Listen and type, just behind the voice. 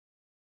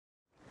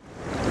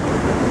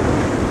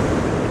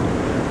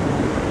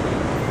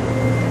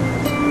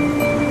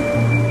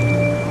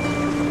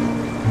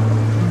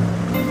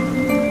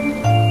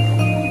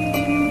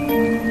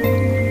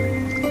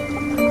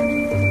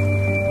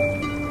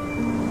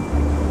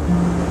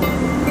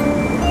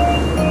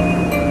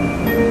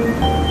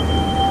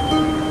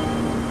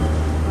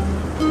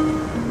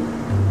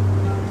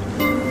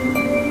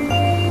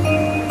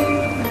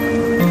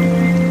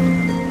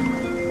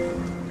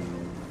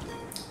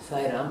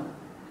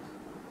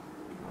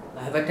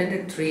I have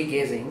attended 3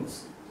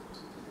 gazings.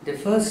 The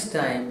first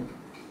time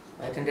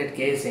I attended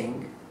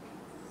gazing,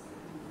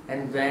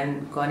 and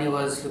when Connie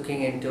was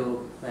looking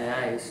into my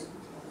eyes,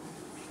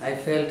 I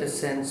felt a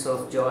sense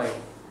of joy,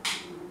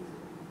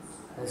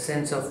 a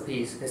sense of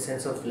peace, a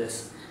sense of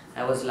bliss.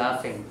 I was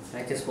laughing.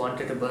 I just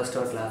wanted to burst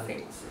out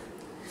laughing.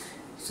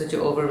 Such an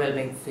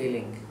overwhelming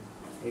feeling.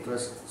 It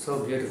was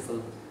so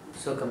beautiful,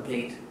 so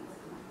complete.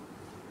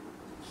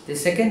 The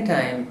second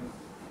time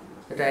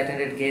that I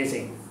attended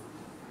gazing,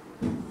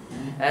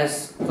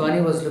 as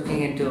Connie was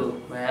looking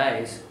into my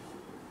eyes,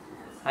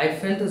 I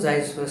felt those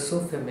eyes were so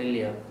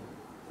familiar.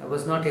 I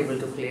was not able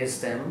to place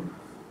them.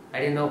 I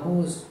didn't know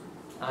whose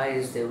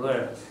eyes they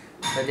were,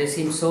 but they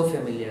seemed so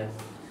familiar.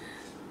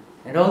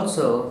 And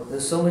also,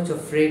 there's so much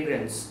of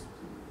fragrance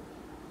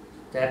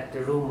that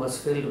the room was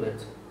filled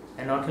with.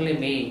 And not only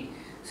me,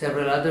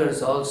 several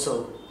others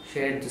also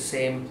shared the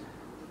same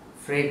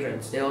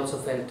fragrance. They also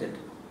felt it.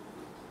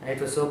 And it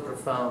was so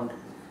profound,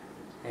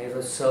 and it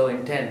was so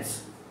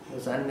intense. It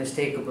was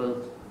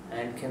unmistakable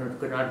and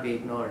could not be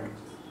ignored.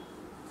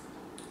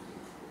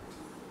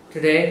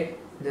 Today,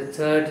 the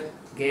third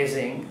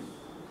gazing,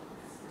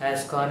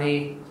 as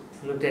Connie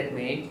looked at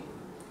me,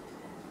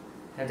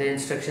 and the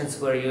instructions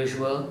were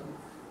usual.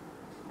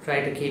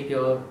 Try to keep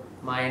your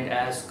mind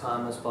as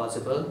calm as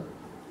possible.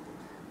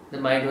 The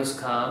mind was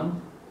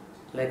calm,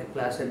 like a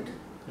placid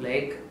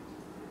lake.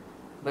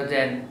 But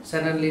then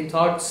suddenly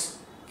thoughts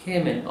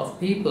came in of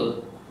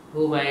people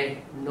whom I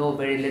know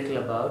very little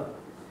about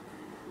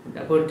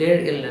their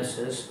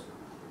illnesses.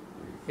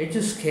 It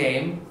just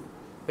came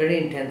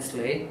very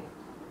intensely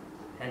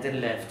and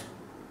then left.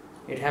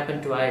 It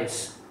happened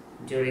twice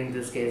during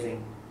this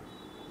gazing.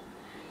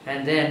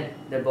 And then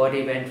the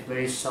body went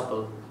very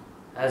supple,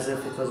 as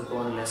if it was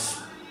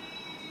boneless.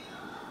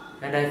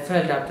 And I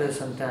felt after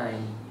some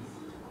time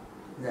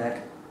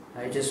that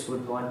I just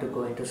would want to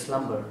go into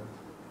slumber.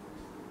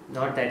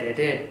 Not that I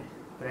did,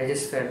 but I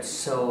just felt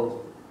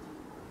so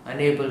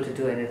unable to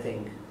do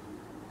anything.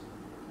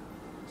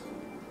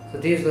 So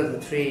these were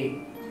the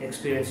 3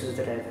 experiences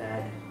that I've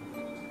had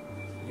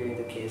during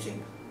the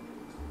gazing.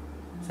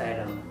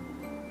 Sairam.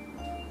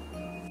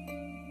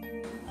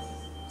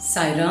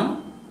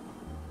 Sairam,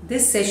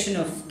 this session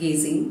of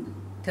gazing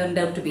turned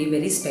out to be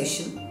very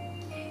special.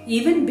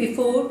 Even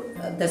before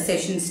the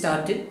session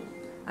started,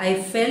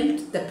 I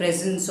felt the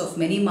presence of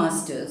many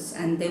masters,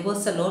 and there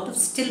was a lot of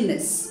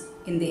stillness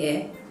in the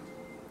air.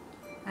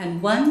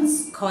 And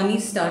once Connie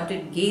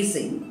started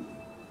gazing,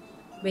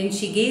 when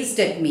she gazed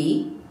at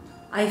me,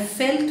 I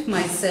felt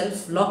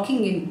myself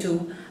locking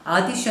into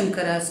Adi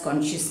Shankara's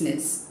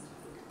consciousness.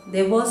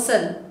 There was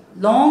a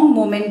long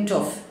moment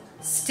of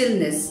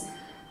stillness,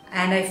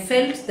 and I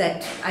felt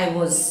that I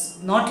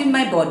was not in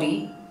my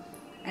body,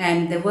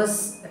 and there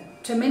was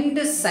a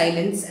tremendous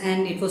silence,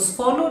 and it was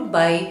followed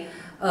by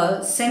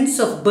a sense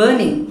of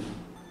burning,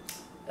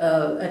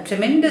 a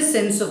tremendous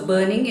sense of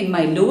burning in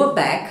my lower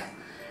back,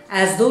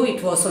 as though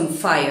it was on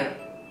fire.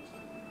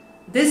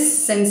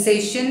 This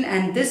sensation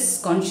and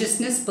this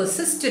consciousness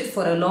persisted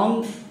for a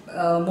long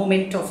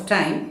moment of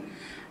time,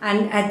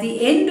 and at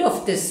the end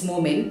of this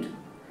moment,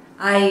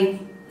 I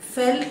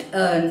felt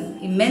an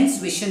immense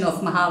vision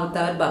of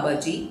Mahavatar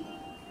Babaji,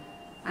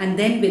 and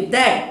then with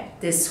that,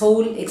 this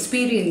whole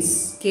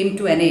experience came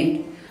to an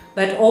end.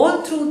 But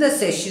all through the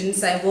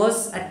sessions, I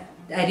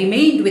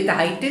remained with a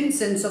heightened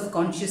sense of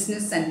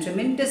consciousness and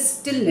tremendous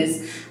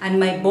stillness, and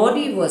my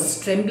body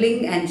was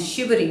trembling and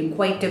shivering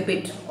quite a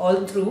bit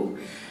all through.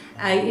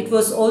 It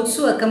was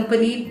also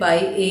accompanied by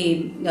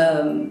a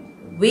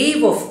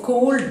wave of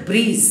cold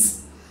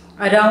breeze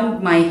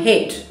around my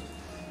head.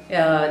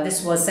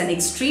 This was an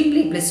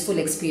extremely blissful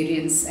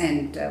experience,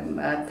 and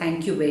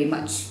thank you very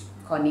much,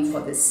 Connie,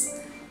 for this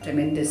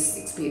tremendous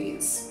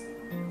experience.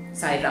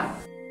 Sairam.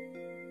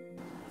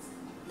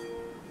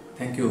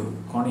 Thank you,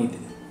 Connie.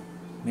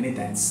 Many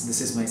thanks. This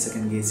is my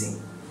second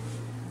gazing.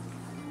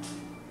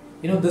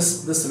 You know,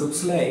 this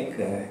looks like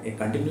a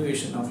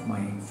continuation of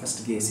my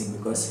first gazing,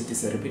 because it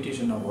is a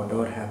repetition of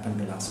whatever happened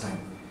the last time.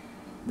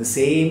 The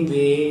same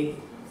way,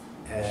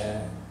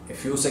 a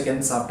few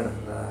seconds after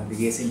the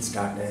gazing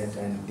started,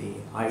 and the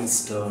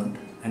eyes turned,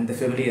 and the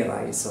familiar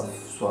eyes of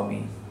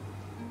Swami,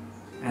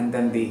 and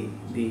then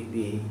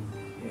the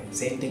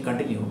same thing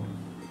continued.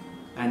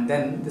 And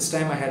then this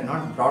time I had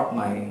not brought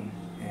my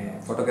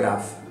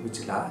photograph,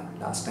 which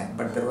last time,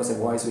 but there was a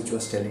voice which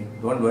was telling,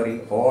 don't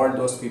worry, all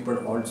those people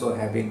also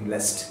have been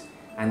blessed,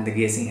 and the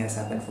gazing has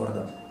happened for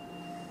them.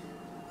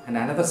 And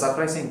another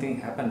surprising thing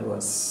happened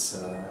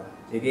was,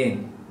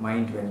 again,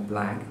 mind went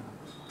blank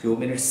few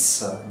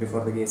minutes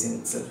before the gazing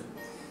itself,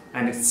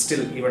 and it's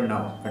still even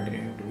now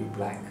continuing to be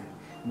blank.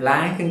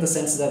 Blank in the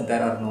sense that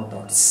there are no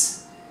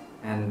thoughts,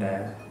 and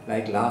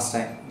like last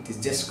time, it is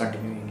just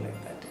continuing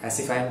like that, as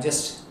if I am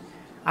just,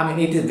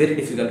 it is very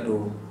difficult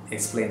to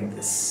explain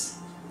this.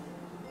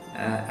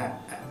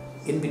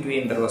 In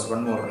between, there was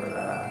one more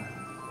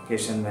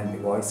occasion when the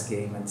voice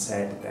came and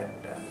said that,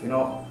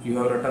 you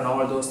have written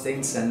all those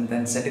things and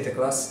then sent it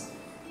across.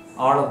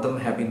 All of them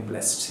have been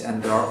blessed,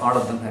 and all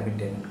of them have been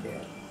taken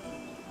care.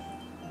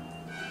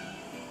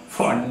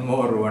 one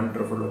more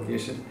wonderful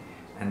occasion.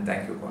 And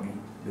thank you, Connie.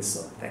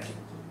 Thank you.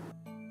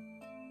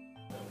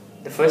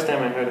 The first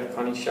time I heard of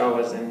Connie Shaw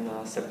was in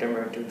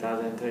September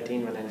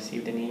 2013 when I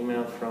received an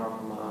email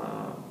from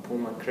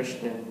Puma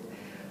Krishnan,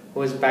 who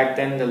was back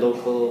then the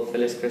local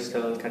Phyllis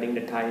Crystal Cutting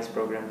the Ties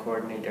program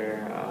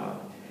coordinator.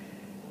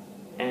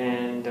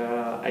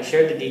 I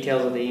shared the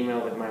details of the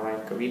email with my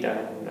wife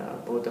Kavita,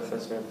 and both of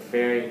us were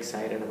very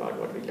excited about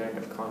what we learned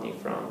of Connie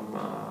from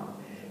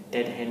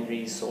Ted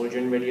Henry's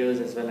Sojourn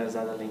videos as well as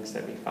other links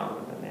that we found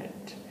on the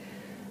net.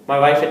 My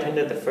wife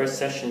attended the first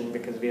session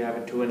because we have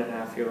a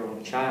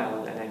 2.5-year-old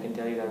child, and I can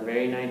tell you that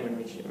very night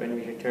when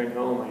we returned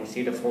home, I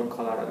received a phone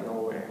call out of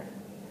nowhere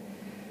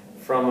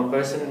from a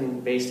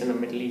person based in the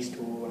Middle East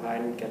who I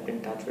hadn't kept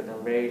in touch with in a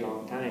very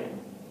long time.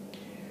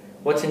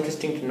 What's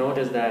interesting to note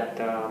is that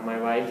my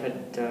wife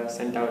had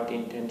sent out the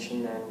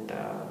intention, and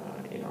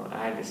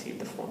I had received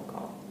the phone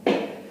call.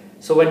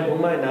 So when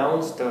Bhuma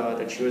announced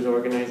that she was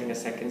organizing a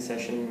second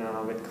session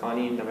with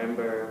Connie in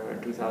November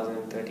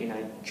 2013,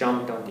 I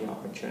jumped on the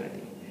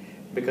opportunity.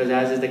 Because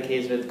as is the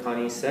case with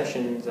Connie's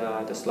sessions,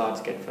 the slots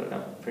get filled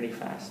up pretty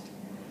fast.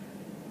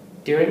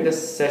 During the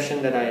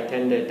session that I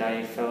attended,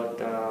 I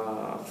felt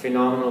a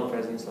phenomenal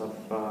presence of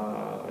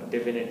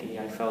divinity.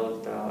 I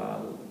felt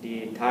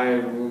the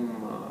entire room,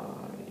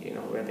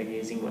 where the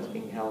gazing was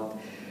being held,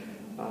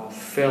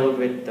 filled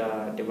with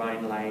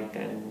divine light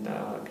and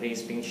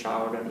grace being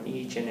showered on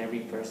each and every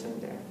person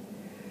there.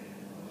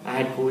 I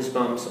had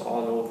goosebumps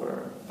all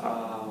over.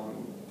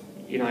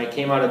 I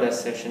came out of that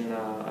session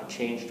a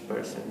changed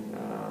person.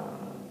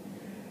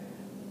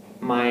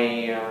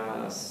 My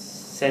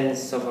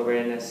sense of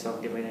awareness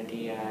of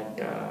divinity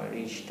had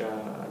reached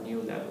a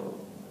new level.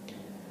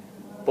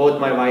 Both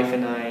my wife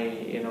and I,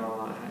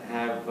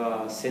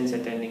 have since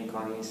attending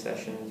Connie's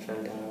sessions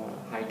felt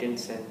a heightened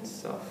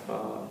sense of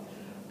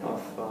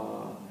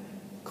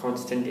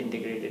constant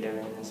integrated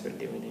awareness with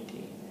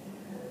divinity.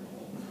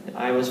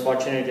 I was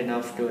fortunate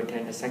enough to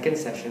attend a second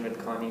session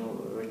with Connie,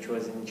 which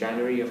was in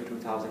January of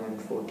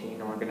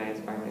 2014,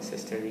 organized by my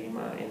sister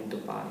Rima in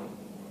Dubai.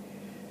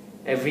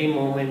 Every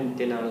moment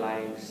in our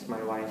lives,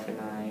 my wife and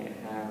I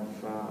have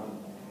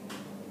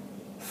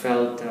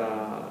felt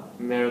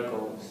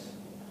miracles.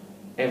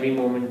 Every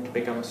moment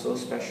becomes so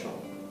special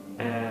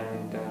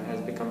and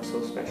has become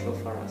so special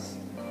for us.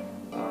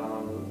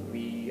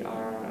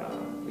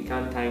 We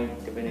can't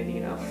thank divinity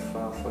enough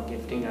for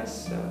gifting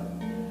us the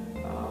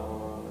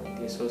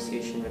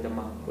association with the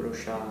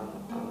Mahapurusha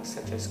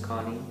such as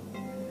Connie.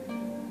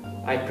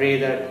 I pray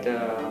that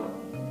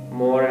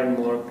more and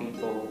more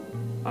people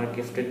are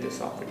gifted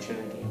this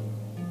opportunity.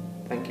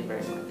 Thank you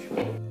very much.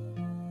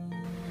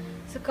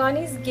 So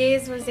Connie's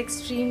gaze was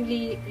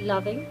extremely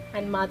loving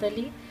and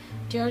motherly.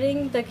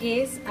 During the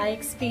gaze, I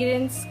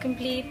experienced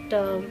complete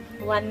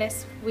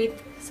oneness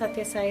with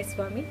Satya Sai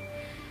Swami,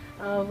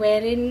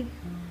 wherein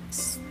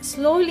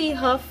slowly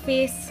her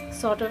face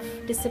sort of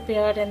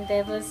disappeared and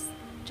there was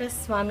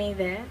just Swami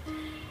there,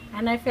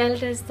 and I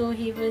felt as though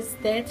he was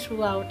there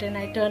throughout, and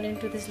I turned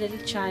into this little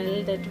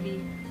child that he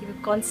was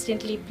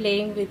constantly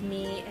playing with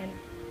me and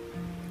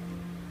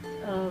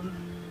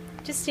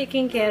just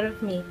taking care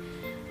of me,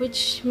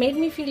 which made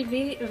me feel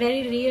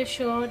very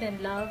reassured and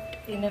loved,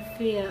 in a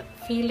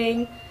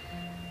feeling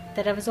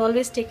that I was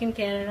always taken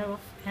care of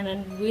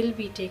and will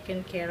be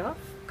taken care of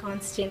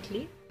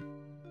constantly.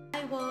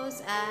 I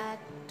was at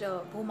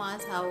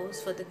Bhuma's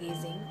house for the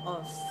gazing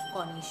of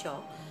Connie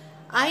Shaw.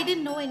 I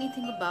didn't know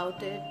anything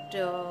about it.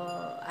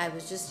 I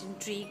was just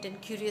intrigued and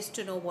curious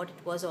to know what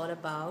it was all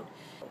about.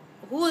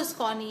 Who is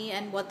Connie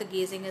and what the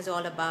gazing is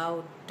all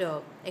about,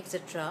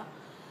 etc.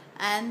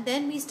 And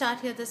then we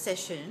start here the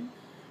session,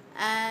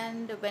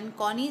 and when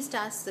Connie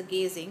starts the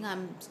gazing,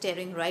 I'm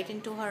staring right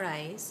into her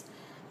eyes,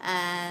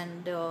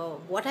 and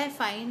what I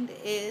find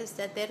is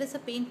that there is a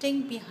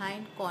painting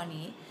behind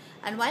Connie,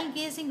 and while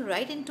gazing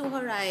right into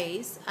her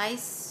eyes, I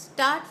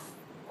start,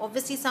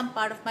 obviously some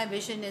part of my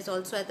vision is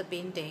also at the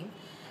painting,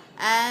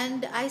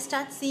 and I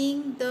start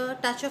seeing the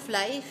Touch of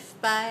Life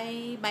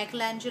by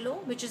Michelangelo,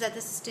 which is at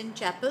the Sistine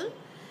Chapel,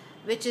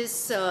 which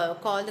is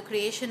called The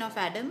Creation of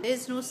Adam. There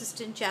is no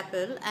Sistine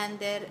Chapel and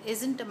there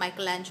isn't a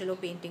Michelangelo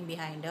painting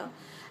behind her,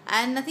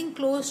 and nothing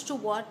close to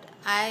what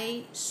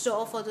I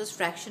saw for those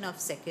fraction of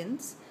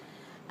seconds.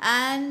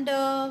 And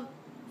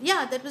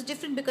yeah, that was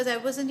different because I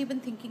wasn't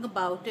even thinking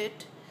about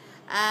it,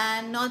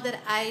 and not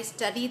that I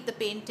studied the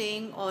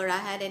painting or I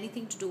had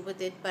anything to do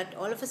with it, but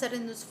all of a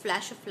sudden this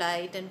flash of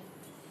light and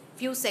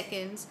few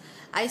seconds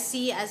I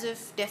see as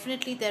if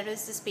definitely there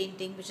is this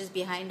painting which is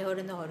behind her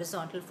in the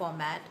horizontal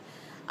format.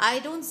 I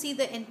don't see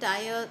the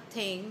entire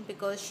thing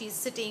because she's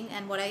sitting,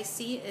 and what I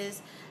see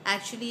is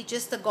actually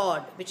just the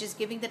God which is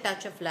giving the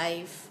touch of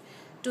life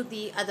to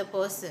the other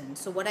person.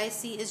 So what I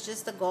see is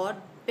just the God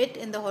bit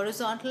in the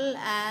horizontal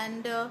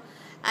and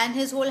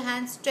his whole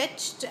hand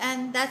stretched,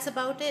 and that's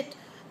about it.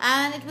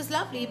 And it was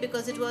lovely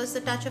because it was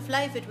the touch of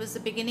life. It was the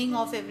beginning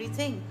of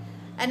everything,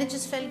 and it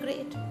just felt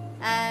great,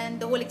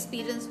 and the whole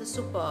experience was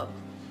superb.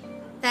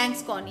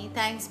 Thanks Connie,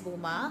 thanks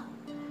Bhuma,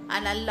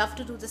 and I'll love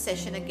to do the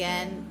session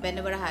again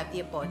whenever I have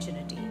the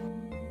opportunity.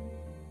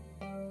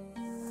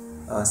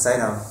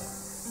 Sairam,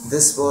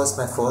 this was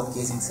my 4th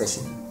gazing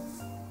session.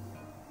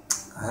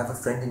 I have a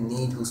friend in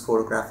need whose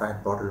photograph I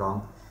had brought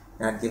along,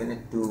 and I had given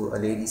it to a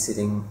lady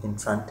sitting in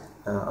front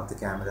of the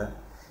camera.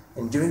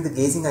 And during the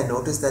gazing, I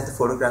noticed that the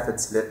photograph had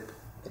slipped,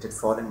 it had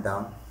fallen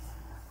down,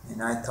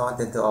 and I thought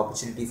that the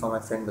opportunity for my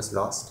friend was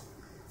lost.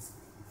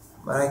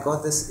 But I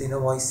got this inner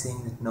voice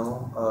saying that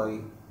no,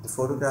 the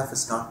photograph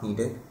is not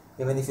needed.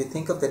 Even if you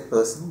think of that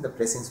person, the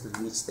blessings will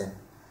reach them.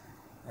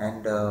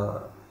 And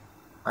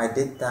I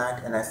did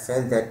that, and I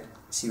felt that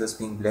she was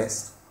being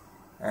blessed.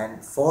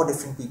 And 4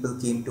 different people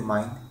came to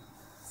mind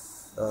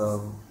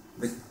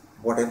with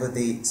whatever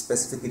they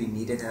specifically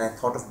needed, and I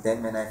thought of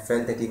them, and I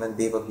felt that even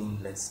they were being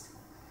blessed.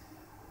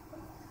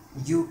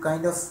 You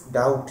kind of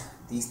doubt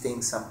these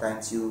things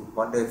sometimes. You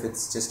wonder if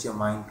it's just your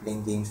mind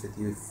playing games with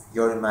you, if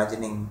you're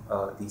imagining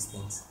these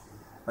things.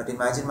 But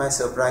imagine my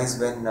surprise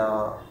when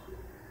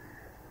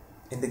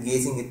in the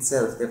gazing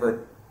itself there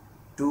were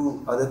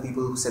 2 other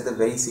people who said the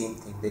very same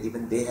thing, that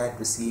even they had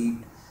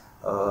received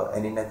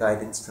an inner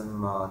guidance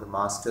from the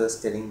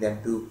masters telling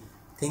them to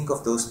think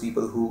of those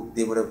people who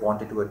they would have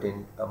wanted to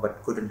attend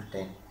but couldn't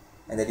attend,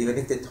 and that even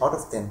if they thought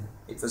of them,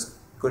 it was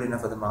good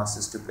enough for the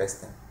masters to bless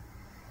them.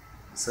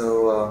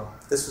 So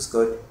this was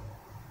good,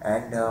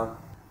 and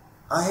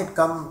I had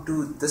come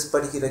to this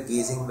particular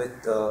gazing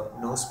with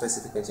no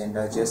specific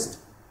agenda, just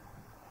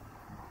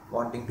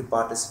wanting to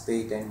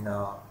participate and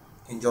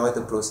enjoy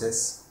the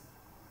process.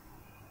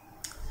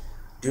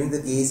 During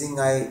the gazing,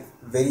 I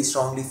very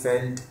strongly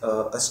felt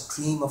a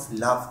stream of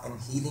love and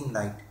healing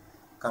light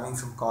coming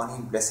from Connie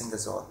and blessing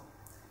us all.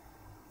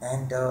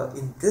 And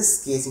in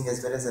this gazing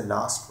as well as the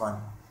last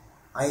one,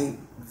 I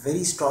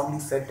very strongly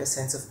felt a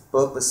sense of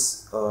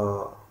purpose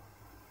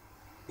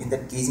in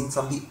that gazing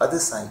from the other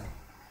side.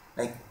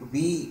 Like,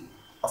 we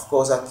of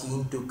course are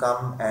keen to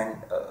come and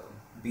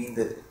be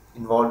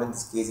involved in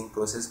this gazing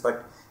process,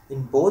 but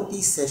in both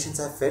these sessions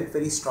I felt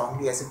very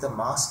strongly as if the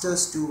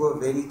masters too were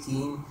very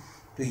keen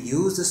to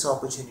use this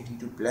opportunity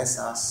to bless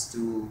us,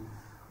 to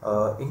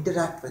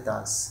interact with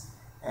us.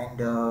 And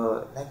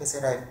like I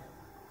said, I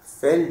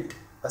felt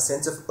a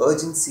sense of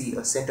urgency,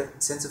 a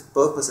sense of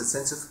purpose, a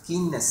sense of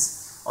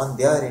keenness on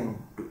their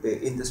end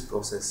in this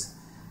process.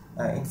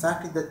 In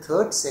fact, in the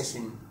 3rd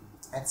session,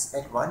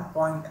 at one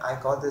point I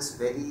got this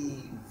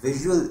very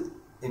visual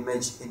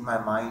image in my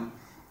mind.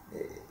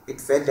 It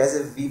felt as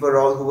if we were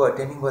all who were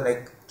attending were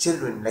like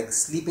children, like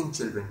sleeping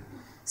children,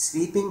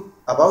 sleeping,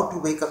 about to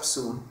wake up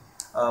soon,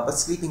 but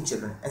sleeping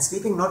children, and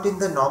sleeping not in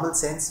the normal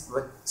sense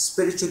but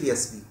spiritually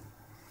asleep.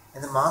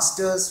 And the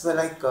masters were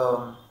like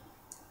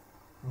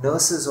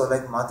nurses or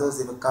like mothers.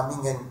 They were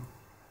coming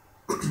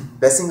and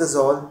blessing us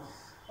all,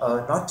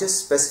 not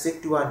just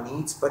specific to our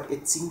needs, but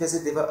it seemed as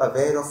if they were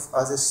aware of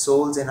us as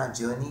souls and our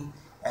journey,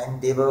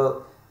 and they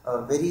were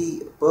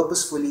very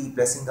purposefully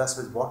blessing us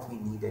with what we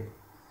needed.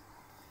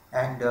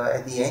 And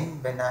at the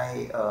end, when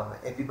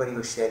everybody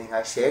was sharing,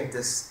 I shared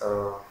this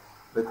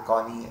with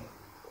Connie,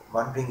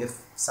 wondering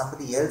if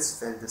somebody else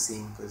felt the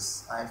same,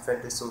 because I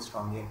felt it so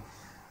strongly. And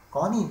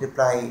Connie in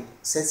reply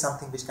said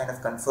something which kind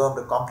of confirmed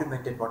or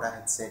complimented what I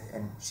had said,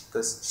 and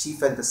because she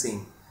felt the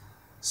same.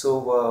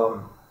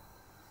 So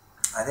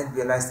I then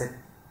realized that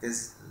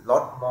there's a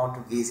lot more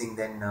to gazing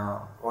than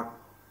what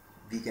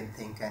we can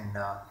think, and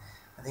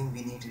I think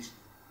we need to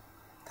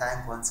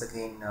thank once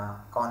again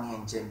Connie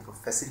and Jim for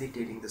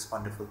facilitating this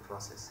wonderful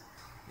process.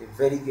 We're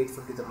very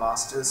grateful to the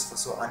masters for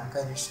so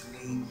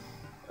unconditionally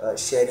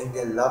sharing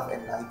their love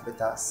and light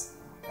with us,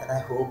 and I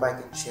hope I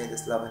can share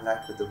this love and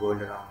light with the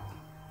world around me.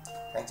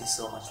 Thank you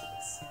so much for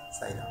this.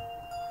 Sai Ram.